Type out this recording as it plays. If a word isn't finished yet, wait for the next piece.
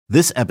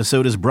This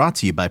episode is brought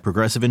to you by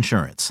Progressive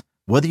Insurance.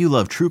 Whether you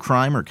love true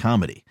crime or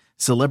comedy,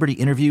 celebrity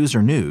interviews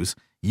or news,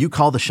 you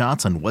call the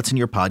shots on what's in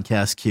your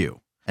podcast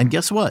queue. And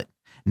guess what?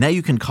 Now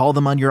you can call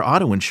them on your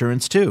auto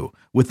insurance too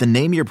with the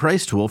Name Your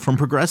Price tool from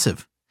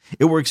Progressive.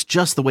 It works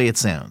just the way it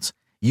sounds.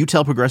 You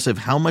tell Progressive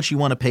how much you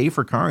want to pay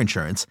for car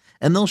insurance,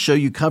 and they'll show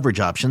you coverage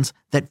options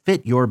that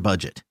fit your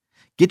budget.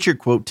 Get your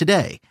quote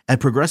today at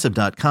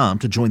Progressive.com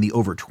to join the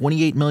over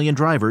 28 million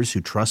drivers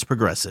who trust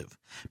Progressive.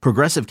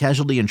 Progressive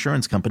Casualty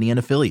Insurance Company and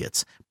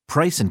Affiliates.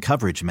 Price and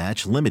coverage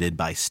match limited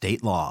by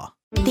state law.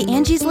 The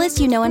Angie's List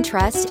you know and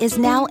trust is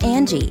now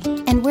Angie,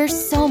 and we're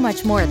so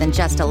much more than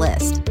just a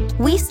list.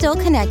 We still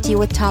connect you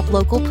with top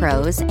local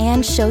pros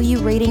and show you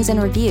ratings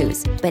and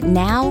reviews, but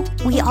now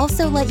we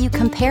also let you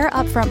compare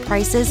upfront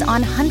prices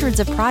on hundreds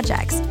of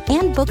projects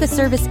and book a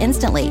service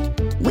instantly.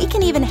 We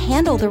can even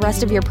handle the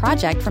rest of your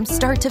project from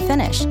start to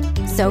finish.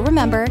 So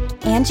remember,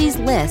 Angie's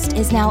List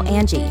is now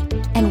Angie,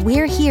 and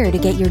we're here to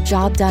get your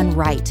job done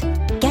right.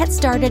 Get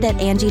started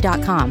at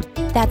Angie.com.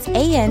 That's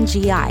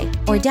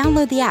ANGI, or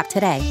download the app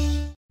today.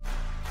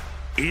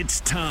 It's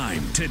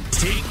time to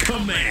take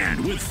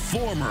command with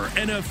former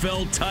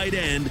NFL tight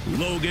end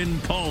Logan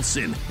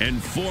Paulsen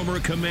and former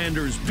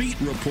Commanders beat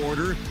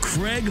reporter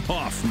Craig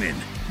Hoffman.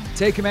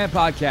 Take Command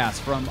podcast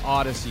from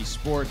Odyssey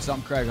Sports.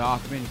 I'm Craig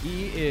Hoffman.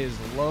 He is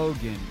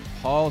Logan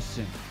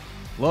Paulsen.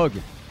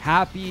 Logan,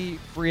 happy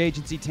free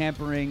agency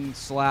tampering /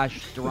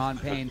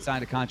 Deron Payne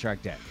signed a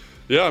contract day.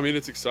 Yeah, I mean,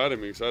 it's exciting.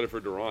 I'm excited for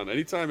Deron.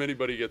 Anytime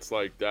anybody gets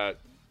like that,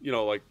 you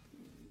know, like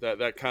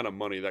that kind of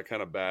money, that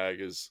kind of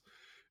bag is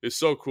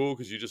so cool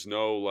because you just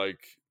know like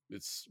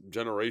it's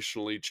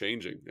generationally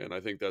changing. And I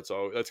think that's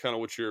kind of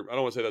what I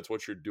don't want to say that's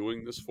what you're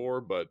doing this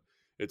for, but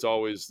it's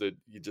always that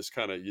you just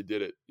you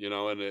did it, you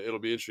know, and it'll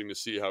be interesting to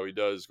see how he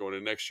does going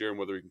into next year and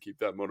whether he can keep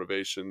that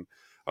motivation.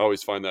 I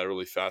always find that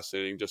really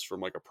fascinating just from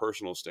like a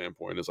personal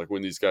standpoint. It's like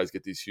when these guys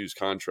get these huge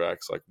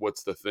contracts, like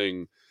what's the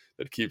thing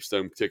that keeps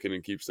them ticking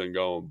and keeps them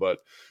going. But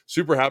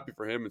super happy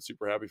for him and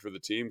super happy for the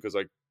team because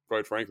like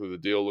quite frankly, the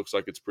deal looks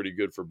like it's pretty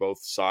good for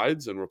both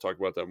sides. And we'll talk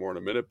about that more in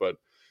a minute, but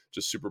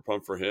just super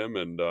pumped for him.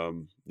 And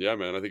yeah,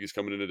 man, I think he's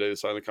coming in today to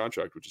sign the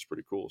contract, which is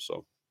pretty cool.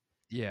 So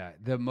yeah,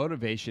 the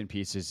motivation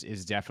piece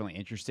is definitely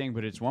interesting,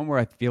 but it's one where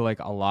I feel like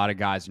a lot of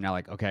guys are now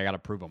like, okay, I got to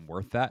prove I'm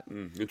worth that.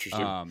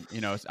 Interesting.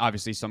 You know,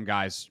 obviously some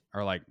guys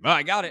are like, oh,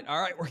 I got it.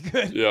 All right, we're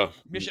good. Yeah.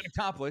 Mission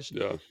accomplished.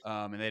 Yeah.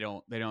 And they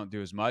don't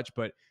do as much,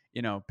 but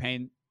you know,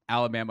 Payne,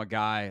 Alabama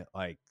guy,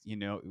 like, you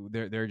know,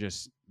 they're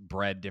just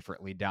bred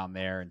differently down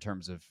there in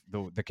terms of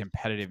the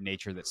competitive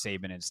nature that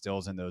Saban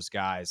instills in those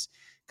guys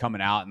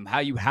coming out and how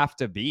you have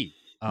to be.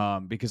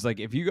 Because like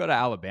if you go to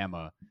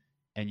Alabama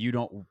and you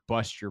don't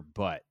bust your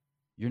butt,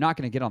 you're not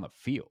going to get on the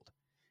field.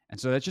 And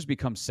so that just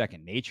becomes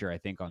second nature, I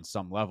think, on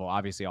some level.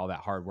 Obviously, all that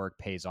hard work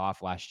pays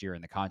off last year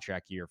in the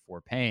contract year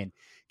for Payne.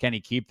 Can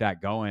he keep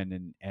that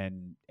going?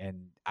 And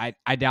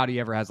I doubt he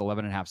ever has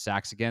 11.5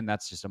 sacks again.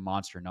 That's just a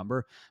monster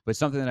number. But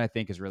something that I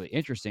think is really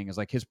interesting is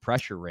like his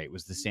pressure rate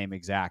was the same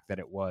exact that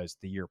it was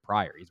the year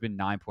prior. He's been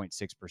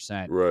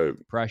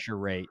 9.6% pressure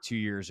rate 2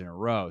 years in a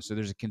row. So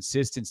there's a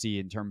consistency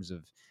in terms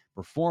of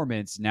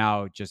performance.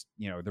 Now just,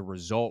 you know, the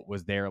result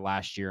was there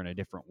last year in a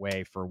different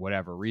way for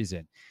whatever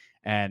reason.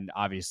 And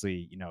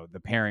obviously, you know, the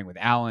pairing with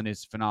Allen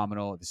is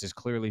phenomenal. This is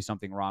clearly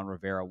something Ron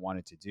Rivera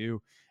wanted to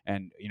do.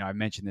 And, you know, I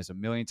mentioned this a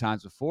million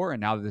times before,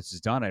 and now that this is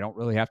done, I don't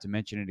really have to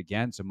mention it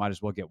again. So might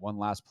as well get one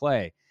last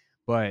play.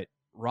 But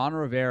Ron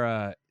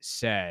Rivera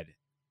said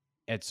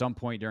at some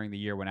point during the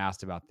year when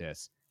asked about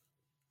this,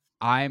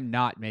 I'm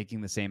not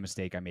making the same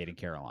mistake I made in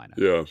Carolina.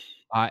 Yeah.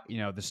 You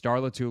know, the Star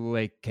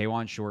Lotulelei,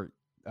 K'Wan Short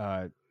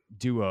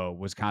duo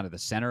was kind of the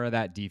center of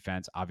that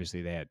defense.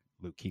 Obviously, they had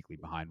Luke Kuechly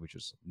behind, which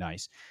was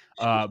nice.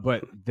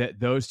 But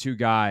those two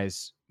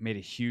guys made a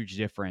huge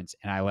difference,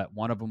 and I let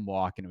one of them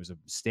walk, and it was a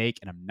mistake,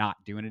 and I'm not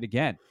doing it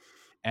again.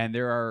 And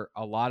there are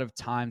a lot of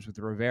times with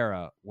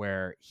Rivera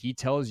where he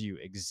tells you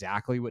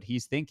exactly what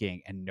he's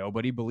thinking, and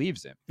nobody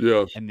believes him.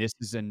 Yeah. And this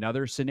is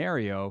another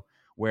scenario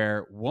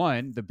where,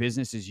 one, the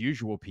business as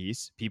usual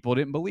piece, people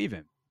didn't believe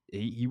him.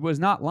 He was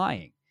not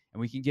lying. And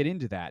we can get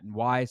into that and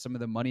why some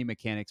of the money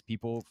mechanics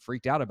people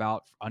freaked out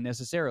about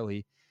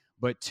unnecessarily.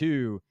 But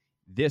two,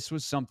 this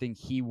was something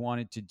he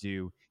wanted to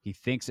do. He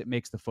thinks it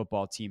makes the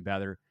football team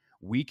better.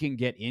 We can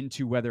get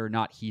into whether or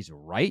not he's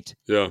right.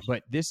 Yeah.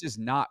 But this is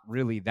not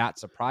really that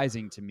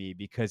surprising to me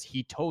because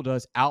he told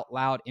us out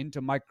loud into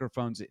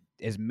microphones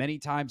as many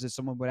times as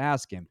someone would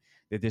ask him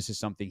that this is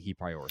something he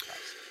prioritized.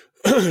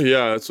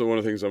 Yeah, that's one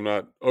of the things. I'm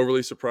not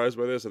overly surprised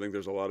by this. I think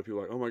there's a lot of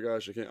people like, oh my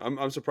gosh, I can't.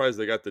 I'm surprised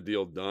they got the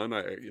deal done.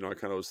 I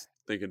kind of was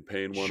thinking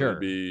Payne wanted to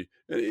be,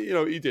 you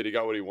know, he did. He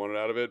got what he wanted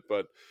out of it.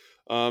 But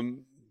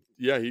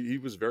yeah, he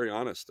was very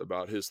honest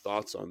about his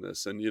thoughts on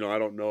this. And, you know, I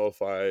don't know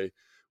if I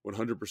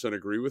 100%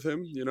 agree with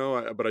him, you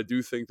know, but I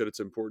do think that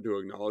it's important to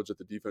acknowledge that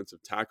the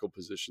defensive tackle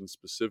position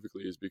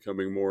specifically is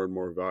becoming more and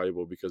more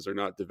valuable because they're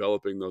not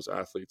developing those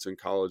athletes in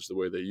college the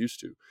way they used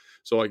to.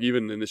 So like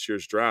even in this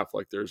year's draft,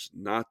 like there's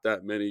not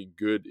that many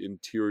good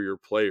interior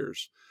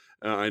players.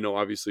 I know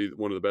obviously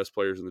one of the best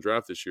players in the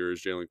draft this year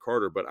is Jalen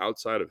Carter, but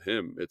outside of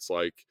him, it's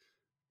like,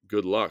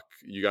 good luck.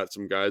 You got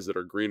some guys that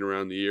are green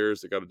around the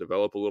ears. They got to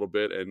develop a little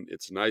bit, and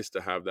it's nice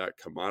to have that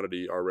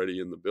commodity already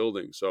in the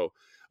building. So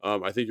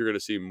I think you're going to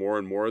see more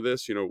and more of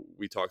this. You know,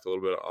 we talked a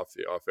little bit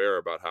off air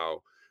about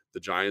how the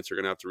Giants are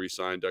going to have to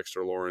re-sign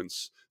Dexter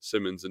Lawrence,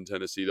 Simmons in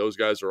Tennessee. Those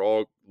guys are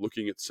all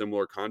looking at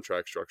similar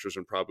contract structures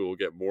and probably will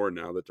get more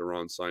now that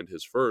Duran signed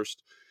his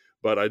first.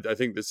 But I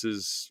think this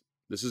is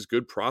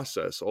good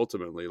process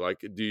ultimately.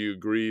 Like, do you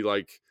agree?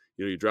 Like,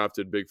 you know, you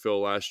drafted Big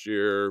Phil last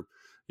year.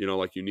 You know,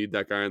 like, you need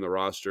that guy on the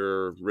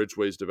roster.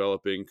 Ridgeway's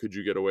developing. Could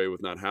you get away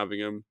with not having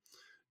him?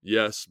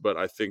 Yes, but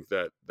I think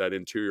that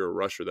interior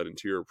rusher, that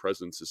interior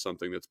presence is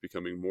something that's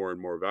becoming more and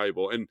more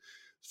valuable. And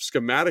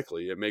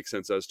schematically, it makes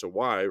sense as to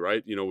why,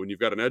 right? You know, when you've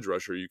got an edge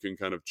rusher, you can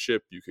kind of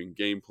chip, you can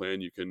game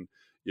plan, you can,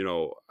 you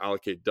know,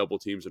 allocate double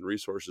teams and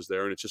resources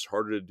there. And it's just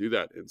harder to do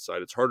that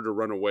inside. It's harder to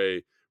run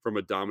away from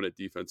a dominant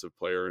defensive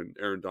player. And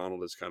Aaron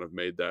Donald has kind of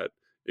made that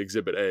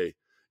exhibit A.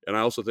 And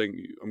I also think,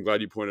 I'm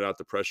glad you pointed out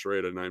the pressure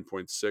rate at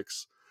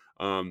 9.6.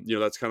 You know,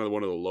 that's kind of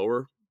one of the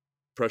lower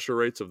pressure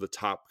rates of the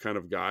top kind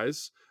of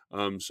guys.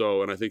 And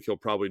I think he'll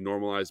probably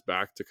normalize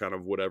back to kind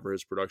of whatever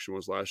his production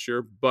was last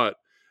year. But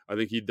I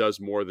think he does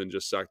more than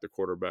just sack the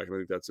quarterback. And I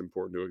think that's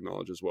important to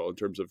acknowledge as well in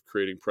terms of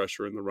creating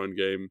pressure in the run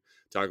game,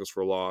 tackles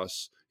for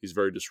loss. He's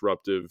very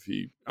disruptive.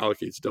 He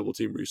allocates double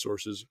team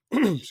resources.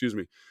 Excuse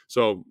me.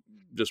 So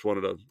just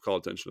wanted to call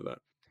attention to that.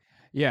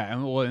 Yeah,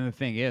 and the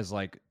thing is,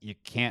 like, you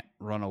can't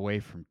run away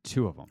from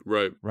two of them.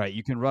 Right. Right.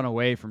 You can run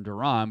away from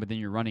Duran, but then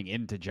you're running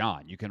into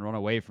John. You can run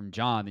away from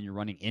John, then you're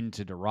running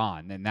into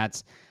Duran. And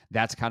that's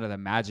kind of the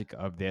magic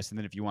of this. And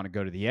then if you want to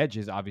go to the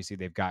edges, obviously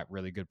they've got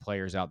really good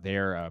players out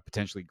there,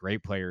 potentially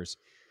great players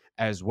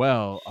as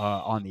well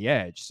on the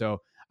edge. So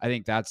I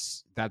think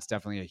that's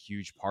definitely a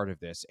huge part of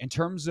this. In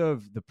terms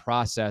of the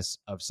process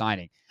of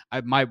signing,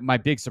 my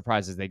big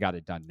surprise is they got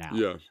it done now.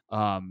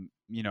 Yeah.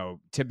 You know,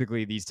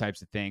 typically these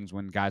types of things,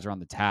 when guys are on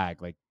the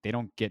tag, like, they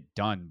don't get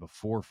done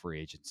before free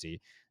agency.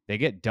 They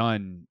get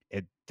done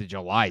at the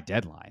July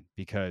deadline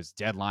because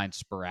deadlines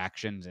spur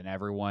actions and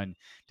everyone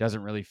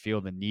doesn't really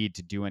feel the need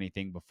to do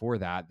anything before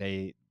that.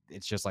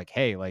 It's just like,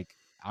 hey, like,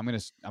 I'm going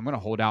to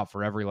hold out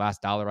for every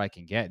last dollar I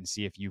can get and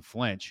see if you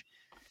flinch.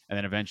 And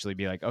then eventually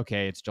be like,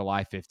 okay, it's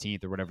July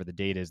 15th or whatever the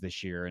date is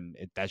this year. And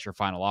that's your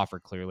final offer.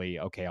 Clearly.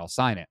 Okay, I'll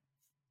sign it.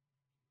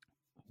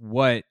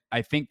 What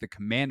I think the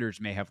Commanders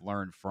may have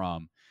learned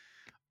from,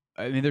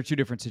 I mean, they're two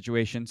different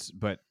situations,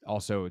 but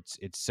also it's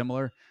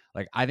similar.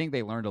 Like, I think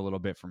they learned a little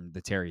bit from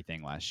the Terry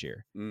thing last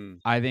year.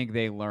 I think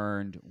they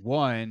learned,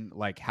 one,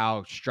 like,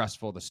 how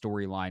stressful the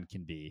storyline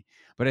can be,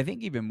 but I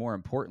think even more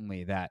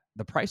importantly that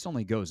the price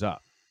only goes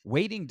up.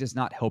 Waiting does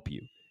not help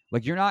you.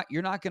 Like, you're not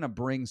going to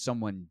bring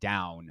someone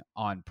down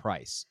on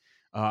price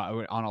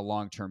on a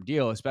long-term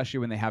deal, especially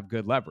when they have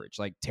good leverage.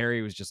 Like,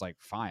 Terry was just like,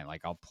 fine,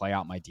 like, I'll play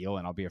out my deal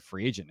and I'll be a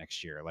free agent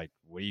next year. Like,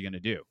 what are you going to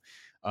do?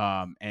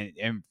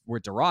 And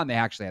with Duran, they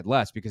actually had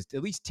less because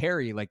at least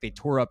Terry, like, they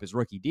tore up his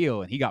rookie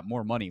deal and he got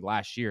more money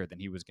last year than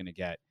he was going to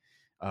get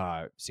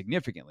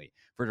significantly.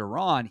 For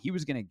Duran, he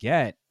was going to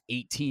get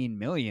 $18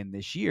 million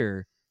this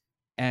year.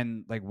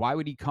 And, like, why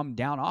would he come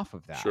down off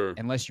of that? Sure.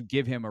 Unless you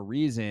give him a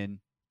reason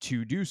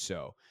to do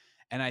so.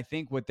 And I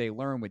think what they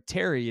learned with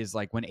Terry is,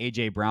 like, when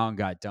A.J. Brown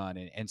got done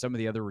and some of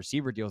the other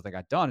receiver deals that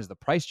got done, is the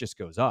price just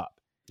goes up.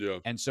 Yeah.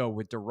 And so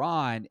with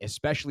Duran,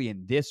 especially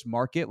in this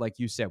market, like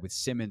you said, with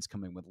Simmons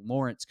coming, with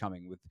Lawrence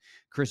coming, with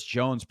Chris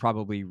Jones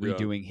probably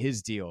redoing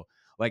his deal,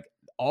 like,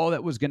 all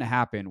that was going to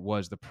happen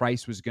was the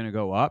price was going to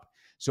go up.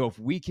 So if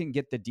we can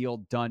get the deal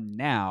done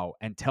now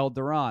and tell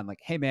Duran,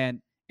 like, hey,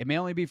 man, it may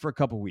only be for a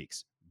couple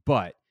weeks,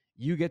 but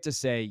you get to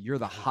say you're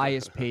the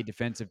highest paid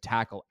defensive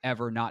tackle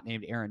ever not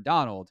named Aaron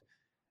Donald.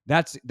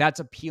 That's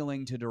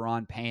appealing to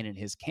Duran Payne and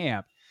his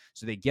camp.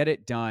 So they get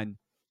it done.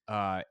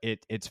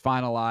 It's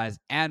finalized.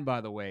 And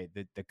by the way,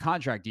 the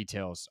contract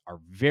details are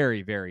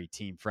very, very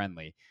team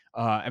friendly.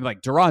 And,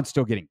 like, Duran's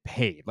still getting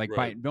paid. Like,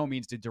 by no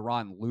means did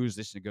Duran lose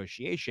this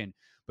negotiation,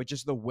 but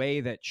just the way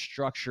that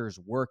structures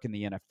work in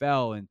the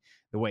NFL and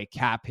the way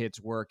cap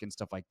hits work and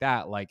stuff like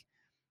that, like,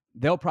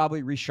 they'll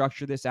probably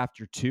restructure this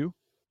after 2.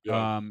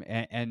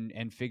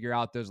 And figure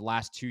out those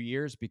last 2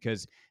 years,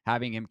 because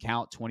having him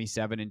count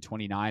 27 and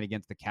 29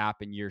 against the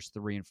cap in years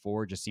 3 and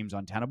 4 just seems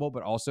untenable.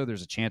 But also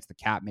there's a chance the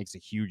cap makes a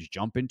huge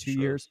jump in 2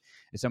 years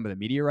in some of the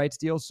media rights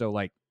deals. So,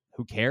 like,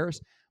 who cares?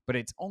 But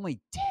it's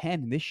only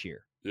 10 this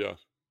year.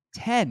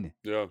 10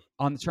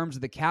 on the terms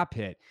of the cap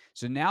hit.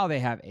 So now they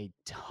have a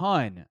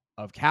ton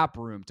of cap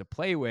room to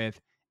play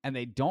with, and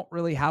they don't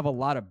really have a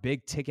lot of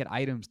big ticket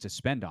items to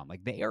spend on.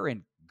 Like, they are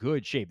in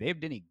good shape. They've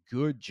done a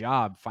good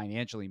job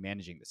financially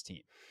managing this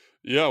team.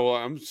 Yeah, well,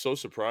 I'm so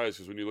surprised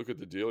because when you look at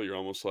the deal, you're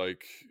almost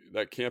like,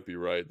 that can't be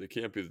right. It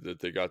can't be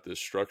that they got this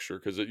structure,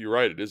 because you're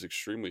right, it is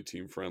extremely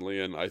team friendly,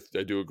 and I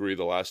do agree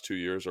the last 2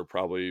 years are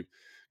probably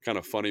kind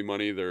of funny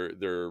money.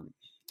 They're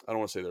I don't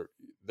want to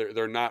say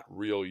they're not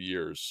real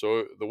years.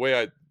 So the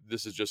way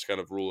this is just kind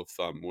of rule of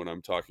thumb when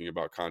I'm talking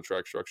about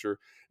contract structure,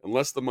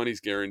 unless the money's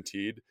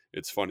guaranteed,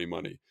 it's funny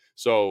money.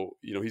 So,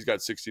 he's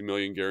got 60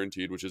 million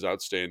guaranteed, which is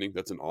outstanding.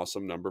 That's an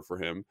awesome number for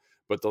him.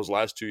 But those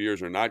last 2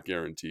 years are not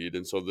guaranteed.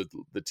 And so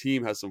the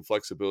team has some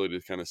flexibility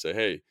to kind of say,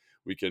 hey,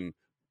 we can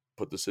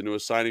put this into a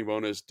signing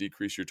bonus,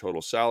 decrease your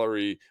total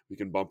salary. We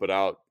can bump it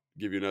out,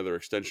 give you another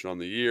extension on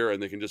the year,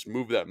 and they can just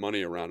move that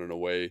money around in a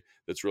way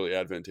that's really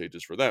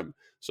advantageous for them.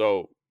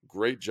 So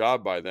great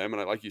job by them.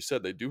 And like you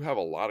said, they do have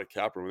a lot of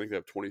cap room. I think they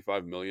have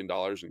 $25 million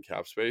in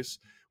cap space,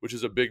 which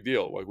is a big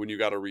deal. Like when you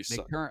got to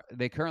resign.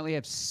 They currently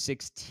have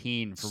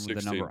 16 from 16.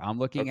 the number I'm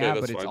looking Okay, at,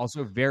 that's but it's fine.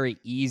 also very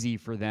easy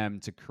for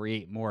them to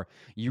create more.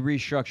 You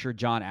restructure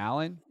John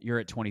Allen, you're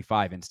at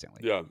 25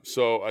 instantly. Yeah.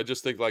 So I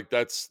just think like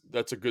that's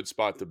a good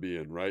spot to be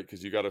in, right?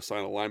 Because you got to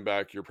sign a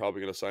linebacker. You're probably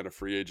going to sign a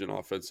free agent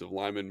offensive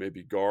lineman,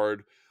 maybe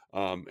guard.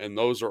 And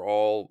those are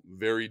all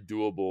very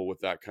doable with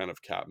that kind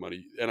of cap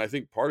money. And I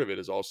think part of it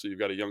is also you've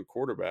got a young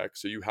quarterback,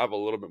 so you have a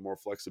little bit more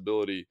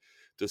flexibility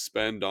to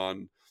spend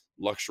on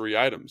luxury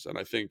items. And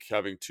I think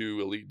having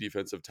 2 elite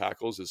defensive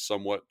tackles is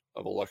somewhat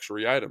of a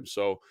luxury item.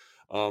 So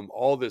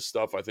all this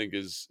stuff I think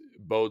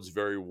bodes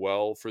very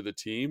well for the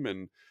team.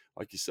 And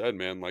like you said,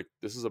 man, like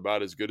this is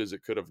about as good as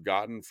it could have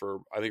gotten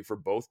for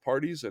both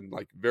parties. And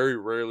like very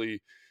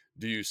rarely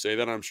do you say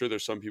that. I'm sure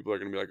there's some people that are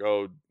going to be like,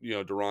 oh,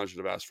 Duran should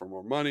have asked for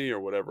more money or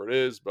whatever it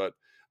is. But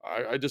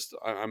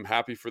I'm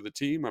happy for the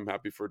team. I'm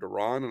happy for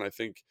Duran. And I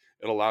think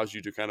it allows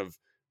you to kind of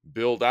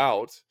build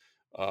out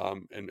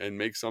and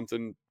make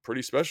something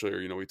pretty special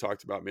here. We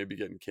talked about maybe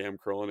getting Cam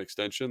Curl an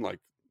extension.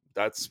 Like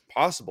that's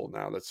possible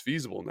now. That's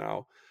feasible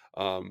now,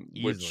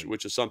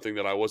 which is something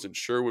that I wasn't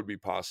sure would be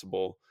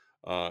possible,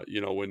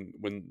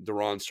 when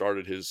Duran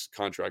started his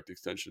contract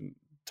extension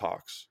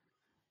talks.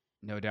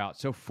 No doubt.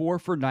 So 4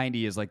 for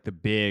 90 is like the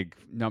big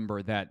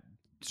number that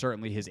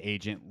certainly his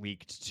agent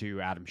leaked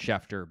to Adam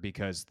Schefter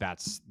because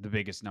that's the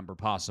biggest number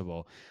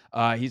possible.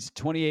 He's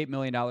 $28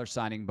 million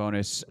signing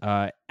bonus,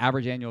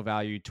 average annual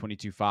value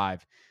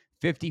 22.5,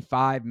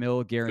 55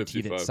 mil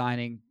guaranteed 55. at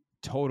signing,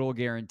 total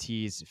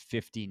guarantees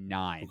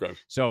 59. Okay.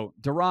 So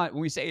Duran,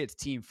 when we say it's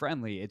team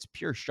friendly, it's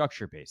pure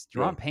structure based.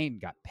 Duran Payne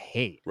got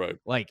paid. Right.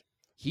 Like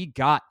he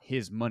got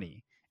his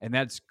money, and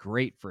that's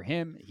great for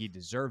him. He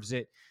deserves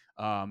it.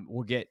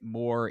 We'll get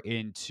more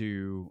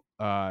into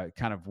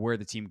kind of where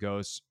the team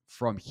goes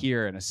from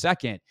here in a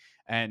second,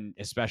 and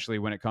especially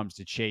when it comes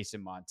to Chase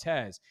and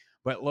Montez.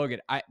 But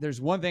Logan,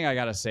 there's one thing I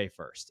got to say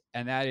first,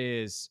 and that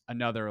is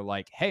another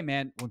like, hey,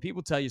 man, when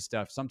people tell you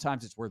stuff,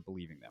 sometimes it's worth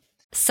believing them.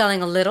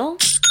 Selling a little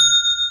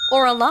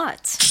or a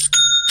lot?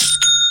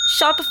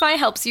 Shopify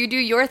helps you do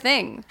your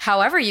thing,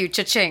 however you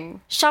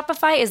cha-ching.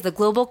 Shopify is the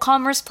global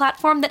commerce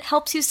platform that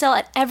helps you sell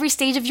at every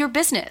stage of your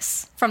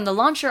business. From the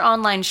launch your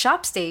online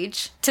shop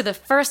stage, to the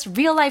first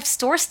real-life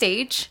store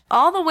stage,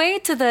 all the way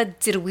to the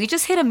did we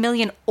just hit 1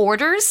 million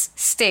orders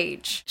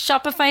stage.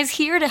 Shopify's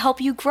here to help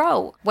you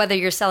grow. Whether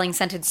you're selling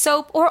scented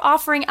soap or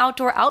offering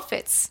outdoor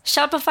outfits,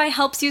 Shopify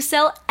helps you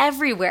sell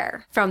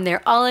everywhere. From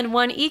their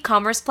all-in-one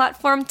e-commerce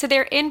platform to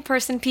their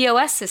in-person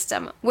POS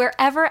system,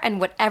 wherever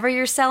and whatever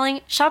you're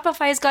selling,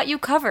 Shopify's got you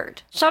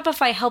covered.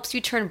 Shopify helps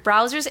you turn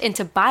browsers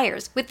into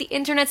buyers with the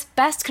internet's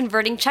best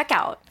converting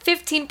checkout.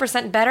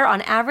 15% better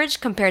on average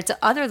compared to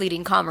other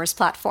leading commerce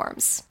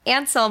platforms.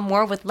 And sell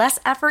more with less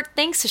effort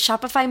thanks to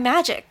Shopify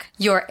Magic,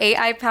 your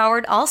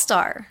AI-powered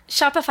all-star.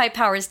 Shopify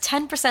powers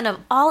 10% of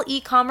all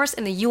e-commerce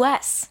in the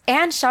US.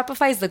 And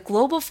Shopify is the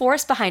global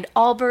force behind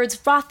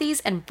Allbirds, Rothy's,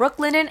 and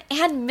Brooklinen,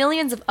 and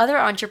millions of other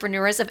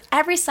entrepreneurs of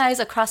every size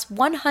across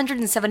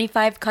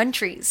 175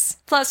 countries.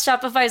 Plus,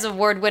 Shopify's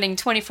award-winning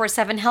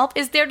 24/7 help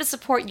is there to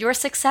support your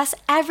success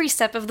every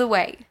step of the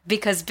way.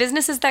 Because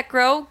businesses that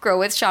grow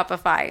with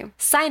Shopify.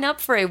 Sign up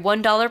for a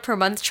 $1 per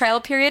month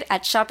trial period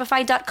at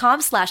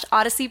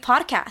shopify.com/Odyssey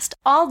Podcast,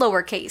 all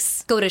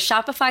lowercase. Go to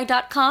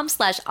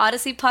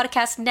shopify.com/Odyssey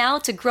Podcast now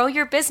to grow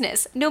your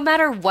business, no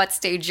matter what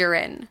stage you're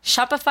in.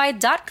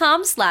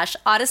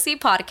 Shopify.com/Odyssey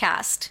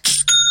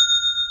Podcast.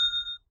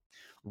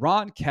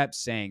 Ron kept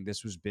saying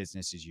this was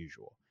business as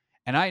usual.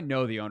 And I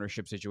know the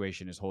ownership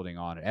situation is holding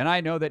on. And I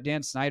know that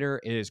Dan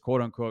Snyder is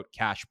quote unquote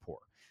cash poor.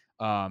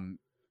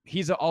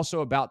 He's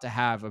also about to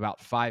have about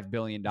 $5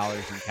 billion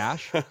in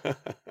cash.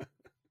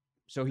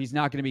 So he's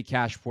not going to be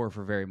cash poor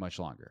for very much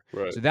longer.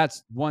 Right. So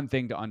that's one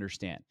thing to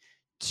understand.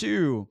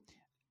 Two,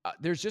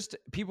 there's just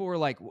people were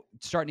like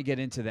starting to get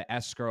into the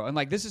escrow. And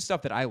like, this is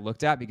stuff that I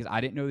looked at because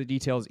I didn't know the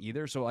details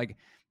either. So like,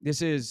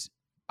 this is,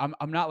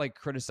 I'm not like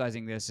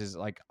criticizing this as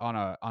like on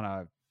a,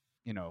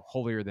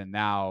 holier than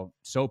thou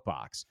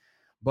soapbox,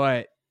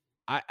 but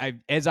I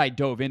as I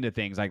dove into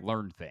things, I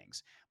learned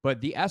things. But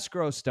the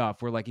escrow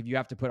stuff where like, if you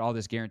have to put all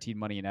this guaranteed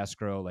money in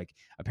escrow, like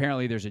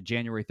apparently there's a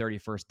January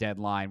 31st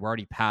deadline. We're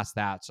already past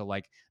that. So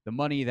like the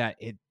money that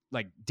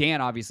like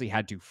Dan obviously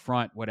had to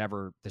front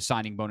whatever the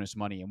signing bonus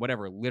money and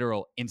whatever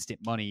literal instant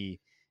money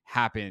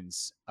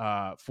happens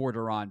for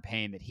Duran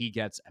Payne that he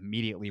gets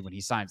immediately when he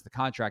signs the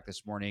contract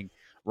this morning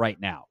right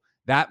now.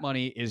 That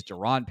money is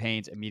Duran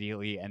Payne's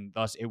immediately, and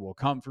thus it will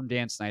come from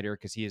Dan Snyder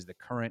because he is the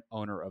current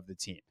owner of the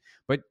team.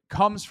 But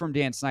comes from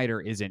Dan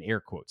Snyder is in air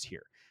quotes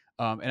here.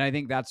 And I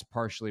think that's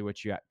partially what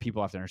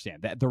people have to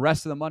understand. That the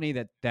rest of the money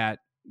that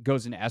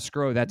goes into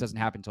escrow. That doesn't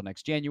happen until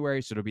next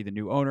January, so it'll be the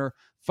new owner.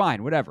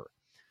 Fine, whatever.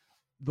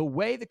 The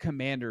way the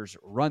Commanders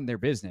run their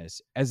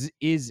business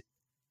is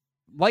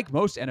like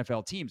most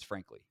NFL teams,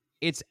 frankly.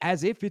 It's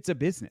as if it's a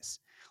business.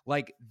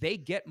 Like, they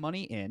get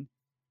money in.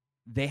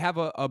 They have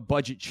a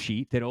budget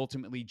sheet that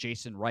ultimately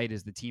Jason Wright,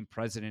 as the team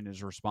president,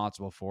 is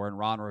responsible for, and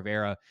Ron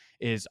Rivera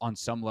is on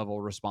some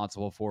level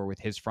responsible for with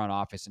his front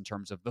office in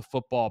terms of the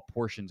football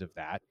portions of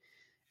that.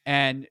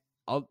 And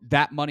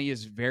that money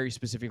is very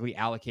specifically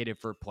allocated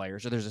for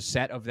players, or there's a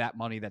set of that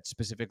money that's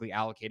specifically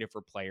allocated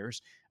for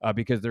players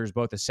because there's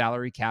both a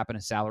salary cap and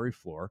a salary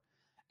floor.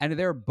 And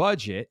their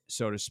budget,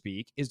 so to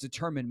speak, is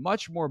determined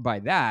much more by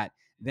that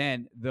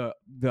than the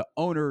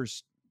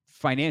owner's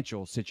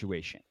financial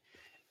situation.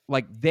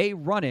 Like, they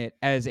run it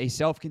as a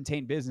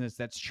self-contained business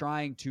that's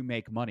trying to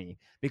make money,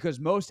 because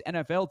most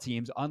NFL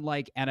teams,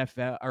 unlike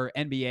NFL or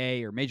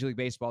NBA or Major League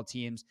Baseball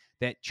teams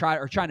that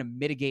are trying to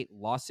mitigate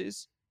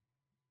losses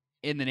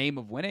in the name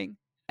of winning,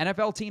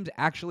 NFL teams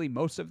actually,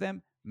 most of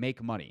them,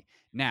 make money.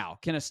 Now,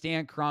 can a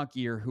Stan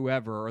Kroenke or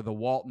whoever, or the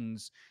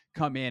Waltons,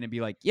 come in and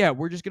be like, yeah,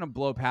 we're just going to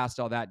blow past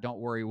all that. Don't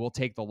worry. We'll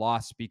take the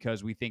loss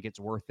because we think it's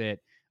worth it.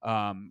 We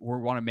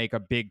want to make a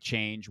big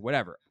change,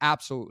 whatever.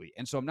 Absolutely.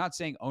 And so I'm not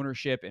saying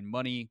ownership and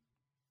money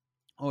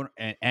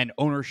and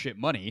ownership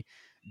money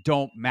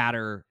don't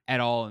matter at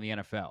all in the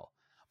NFL.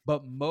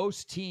 But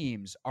most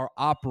teams are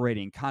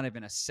operating kind of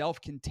in a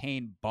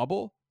self-contained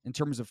bubble in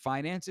terms of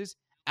finances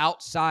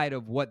outside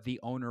of what the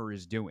owner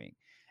is doing.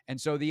 And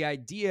so the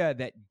idea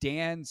that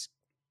Dan's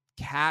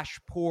cash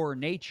poor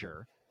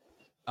nature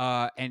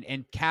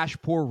and cash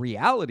poor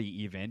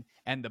reality even,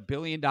 and the $1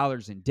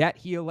 billion in debt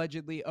he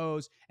allegedly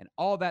owes and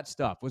all that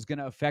stuff was going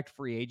to affect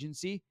free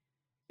agency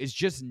is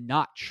just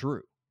not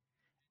true.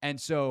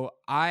 And so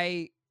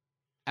I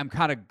am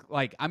kind of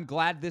like, I'm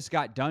glad this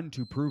got done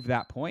to prove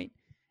that point.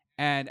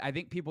 And I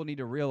think people need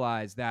to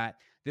realize that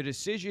the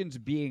decisions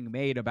being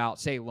made about,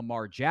 say,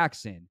 Lamar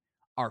Jackson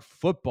are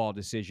football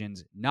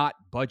decisions, not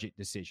budget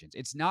decisions.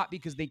 It's not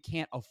because they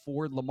can't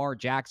afford Lamar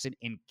Jackson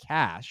in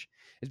cash.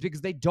 It's because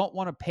they don't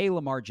want to pay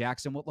Lamar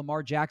Jackson what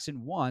Lamar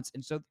Jackson wants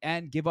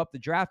and give up the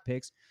draft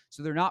picks,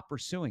 so they're not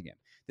pursuing him.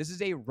 This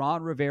is a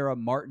Ron Rivera,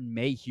 Martin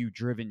Mayhew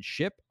driven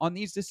ship on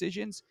these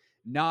decisions,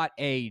 not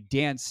a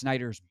Dan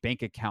Snyder's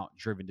bank account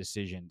driven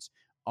decisions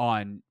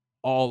on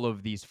all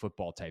of these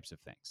football types of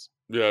things.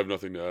 Yeah, I have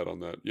nothing to add on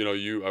that.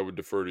 I would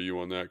defer to you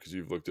on that because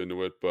you've looked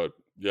into it. But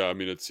yeah, I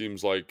mean, it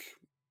seems like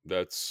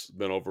that's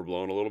been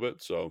overblown a little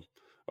bit. So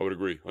I would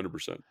agree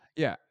 100%.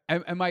 Yeah.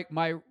 And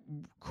my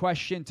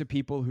question to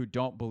people who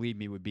don't believe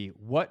me would be,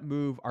 what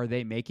move are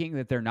they making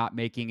that they're not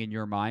making in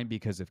your mind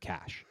because of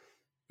cash?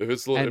 If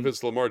it's the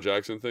Lamar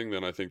Jackson thing,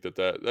 then I think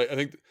I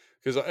think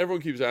because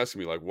everyone keeps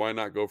asking me, like, why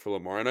not go for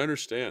Lamar? And I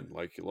understand,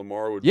 like,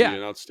 Lamar would be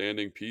an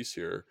outstanding piece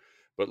here,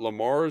 but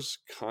Lamar's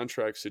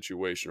contract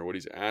situation, or what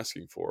he's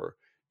asking for,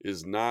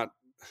 is not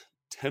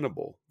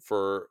tenable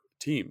for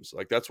teams.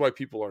 Like, that's why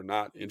people are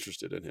not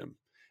interested in him.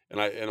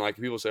 And like,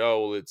 people say,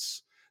 oh, well,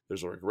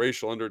 there's like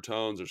racial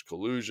undertones, there's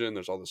collusion,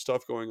 there's all this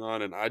stuff going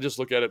on. And I just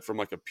look at it from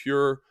like a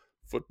pure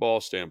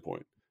football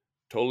standpoint,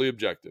 totally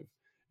objective,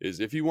 is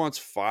if he wants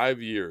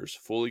 5 years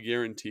fully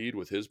guaranteed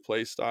with his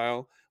play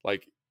style,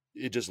 like,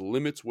 it just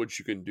limits what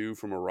you can do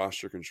from a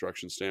roster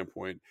construction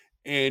standpoint,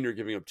 and you're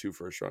giving up 2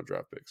 first-round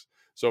draft picks.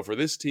 So for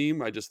this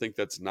team, I just think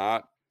it's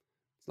not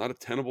a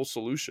tenable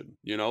solution.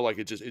 Like,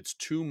 it's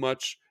too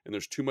much, and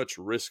there's too much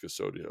risk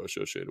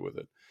associated with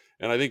it.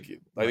 And I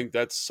think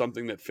that's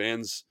something that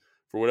fans,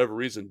 for whatever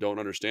reason, don't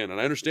understand.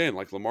 And I understand,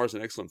 like, Lamar's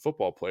an excellent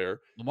football player.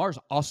 Lamar's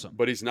awesome.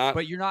 But he's not.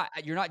 But you're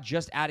not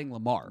just adding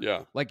Lamar.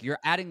 Yeah. Like, you're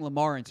adding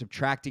Lamar and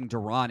subtracting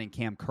Duran and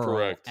Cam Curl.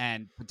 Correct.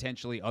 And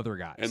potentially other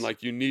guys. And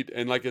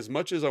like, as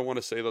much as I want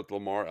to say that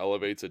Lamar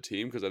elevates a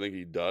team, because I think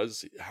he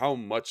does, how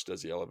much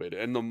does he elevate it?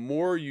 And the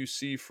more you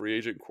see free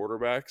agent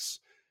quarterbacks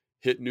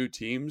hit new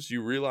teams,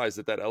 you realize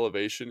that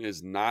elevation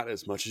is not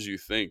as much as you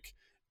think,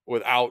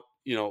 without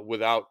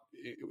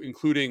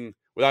including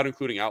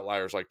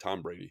outliers like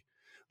Tom Brady.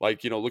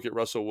 Like, look at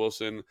Russell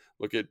Wilson,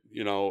 look at,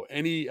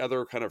 any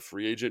other kind of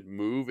free agent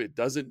move. It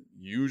doesn't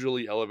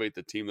usually elevate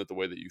the team the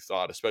way that you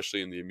thought,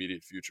 especially in the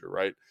immediate future,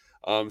 right?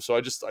 So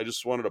I just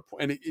wanted to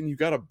point, and you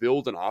got to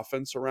build an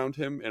offense around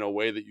him in a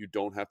way that you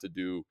don't have to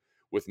do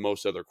with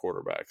most other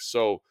quarterbacks.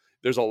 So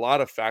there's a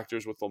lot of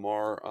factors with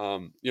Lamar.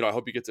 I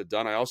hope he gets it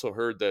done. I also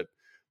heard that,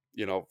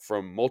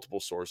 from multiple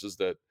sources,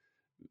 that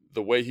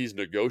the way he's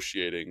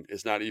negotiating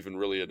is not even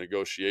really a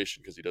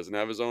negotiation, because he doesn't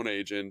have his own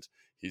agent.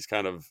 He's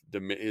kind of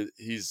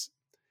his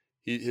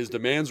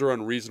demands are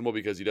unreasonable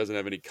because he doesn't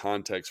have any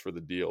context for the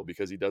deal,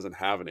 because he doesn't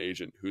have an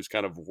agent who's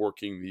kind of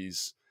working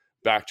these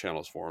back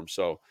channels for him.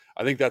 So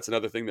I think that's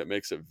another thing that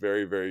makes it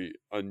very, very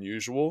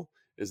unusual,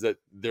 is that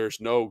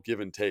there's no give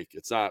and take.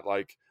 It's not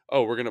like,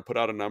 oh, we're going to put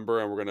out a number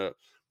and we're going to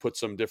put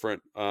some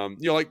different,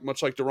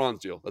 much like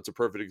Duran's deal. That's a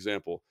perfect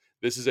example.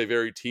 This is a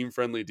very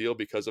team-friendly deal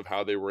because of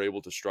how they were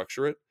able to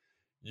structure it.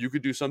 You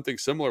could do something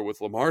similar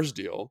with Lamar's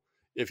deal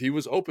if he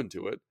was open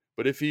to it.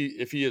 But if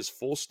he is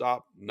full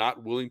stop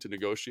not willing to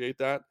negotiate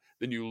that,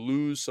 then you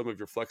lose some of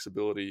your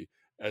flexibility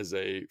as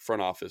a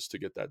front office to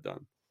get that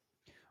done.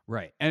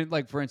 Right. And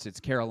like, for instance,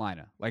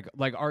 Carolina, like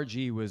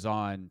RG was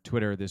on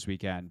Twitter this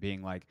weekend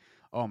being like,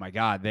 oh my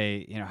God,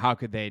 how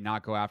could they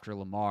not go after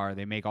Lamar?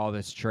 They make all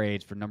this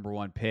trades for number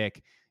 1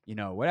 pick,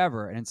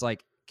 whatever. And it's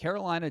like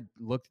Carolina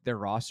looked at their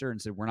roster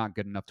and said, we're not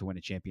good enough to win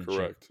a championship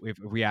Correct. if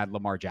we add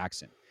Lamar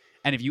Jackson.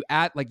 And if you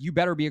add, like, you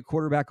better be a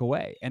quarterback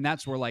away. And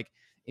that's where, like,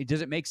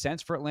 does it make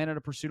sense for Atlanta to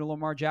pursue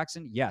Lamar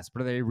Jackson? Yes.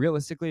 But are they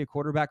realistically a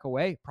quarterback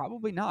away?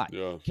 Probably not.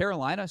 Yeah.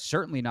 Carolina,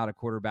 certainly not a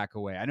quarterback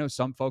away. I know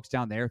some folks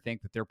down there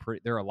think that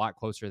they're a lot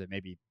closer than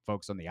maybe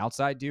folks on the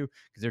outside do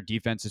because their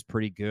defense is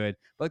pretty good,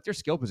 but like their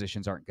skill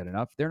positions aren't good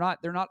enough. They're not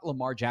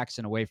Lamar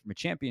Jackson away from a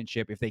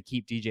championship if they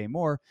keep DJ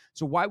Moore.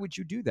 So why would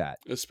you do that?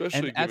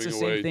 Especially and that's the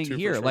giving away same thing 2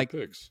 here. first-round Like,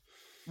 picks.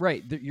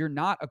 right, you're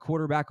not a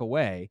quarterback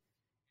away.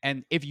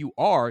 And if you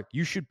are,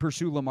 you should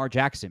pursue Lamar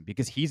Jackson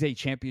because he's a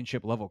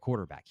championship level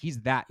quarterback. He's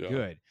that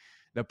good.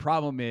 The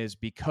problem is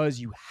because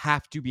you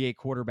have to be a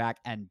quarterback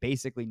and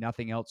basically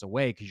nothing else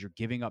away because you're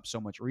giving up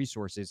so much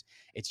resources,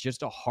 it's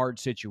just a hard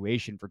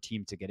situation for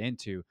teams to get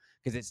into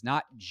because it's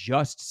not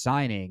just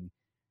signing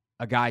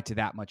a guy to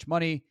that much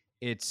money.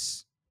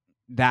 It's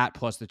that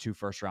plus the 2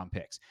 first-round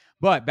picks.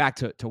 But back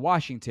to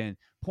Washington,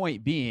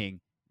 point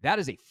being, that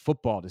is a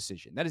football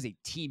decision. That is a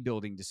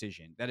team-building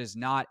decision. That is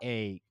not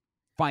a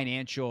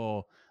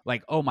financial,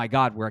 like, oh my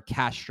God, we're a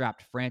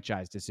cash-strapped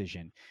franchise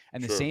decision.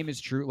 And the same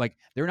is true. Like,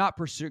 they're not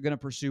going to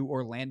pursue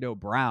Orlando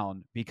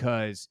Brown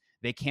because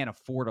they can't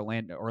afford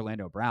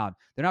Orlando Brown.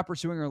 They're not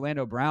pursuing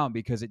Orlando Brown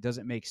because it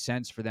doesn't make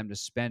sense for them to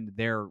spend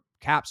their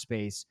cap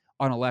space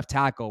on a left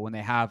tackle when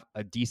they have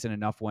a decent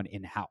enough one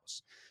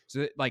in-house.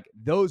 So, like,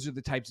 those are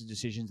the types of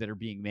decisions that are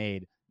being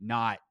made,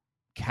 not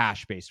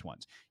cash-based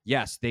ones.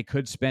 Yes, they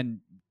could spend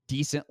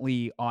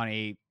decently on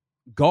a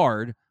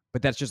guard,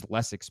 but that's just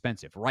less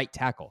expensive. Right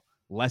tackle,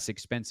 less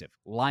expensive.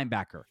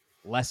 Linebacker,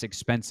 less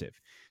expensive.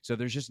 So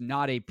there's just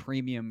not a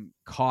premium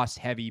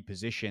cost-heavy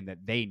position that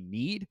they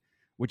need,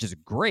 which is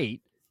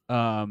great.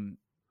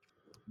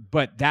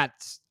 But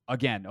that's,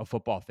 again, a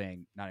football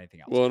thing, not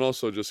anything else. Well, and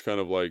also just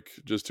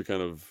to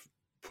kind of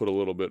put a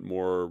little bit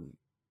more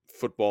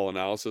football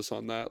analysis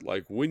on that.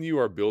 Like, when you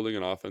are building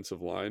an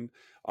offensive line,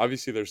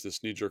 obviously there's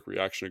this knee-jerk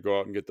reaction to go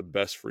out and get the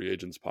best free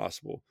agents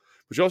possible.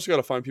 But you also got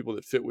to find people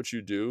that fit what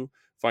you do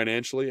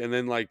financially. And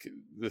then, like,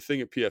 the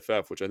thing at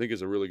PFF, which I think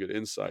is a really good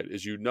insight,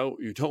 is you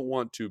don't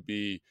want to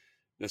be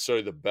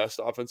necessarily the best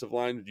offensive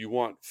line. You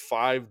want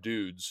 5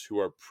 dudes who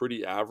are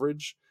pretty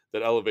average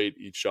that elevate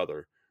each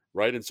other,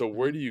 right? And so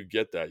where do you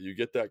get that? You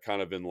get that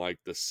kind of in, like,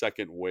 the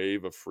second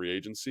wave of free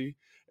agency.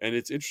 And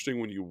it's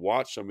interesting when you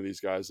watch some of these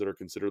guys that are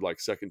considered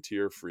like second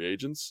tier free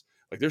agents,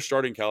 like, they're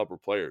starting caliber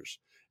players.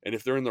 And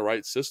if they're in the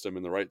right system,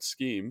 in the right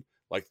scheme,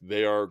 like,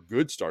 they are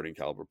good starting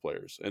caliber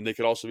players. And they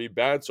could also be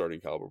bad starting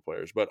caliber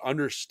players. But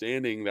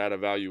understanding that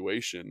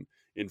evaluation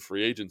in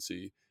free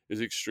agency is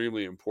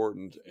extremely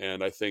important.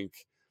 And I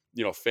think,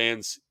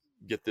 fans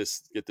get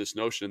this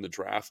notion in the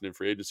draft and in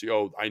free agency,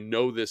 oh, I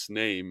know this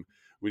name,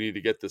 we need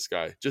to get this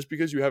guy. Just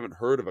because you haven't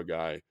heard of a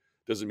guy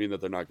doesn't mean that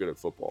they're not good at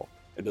football,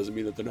 and doesn't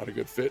mean that they're not a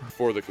good fit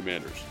for the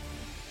Commanders.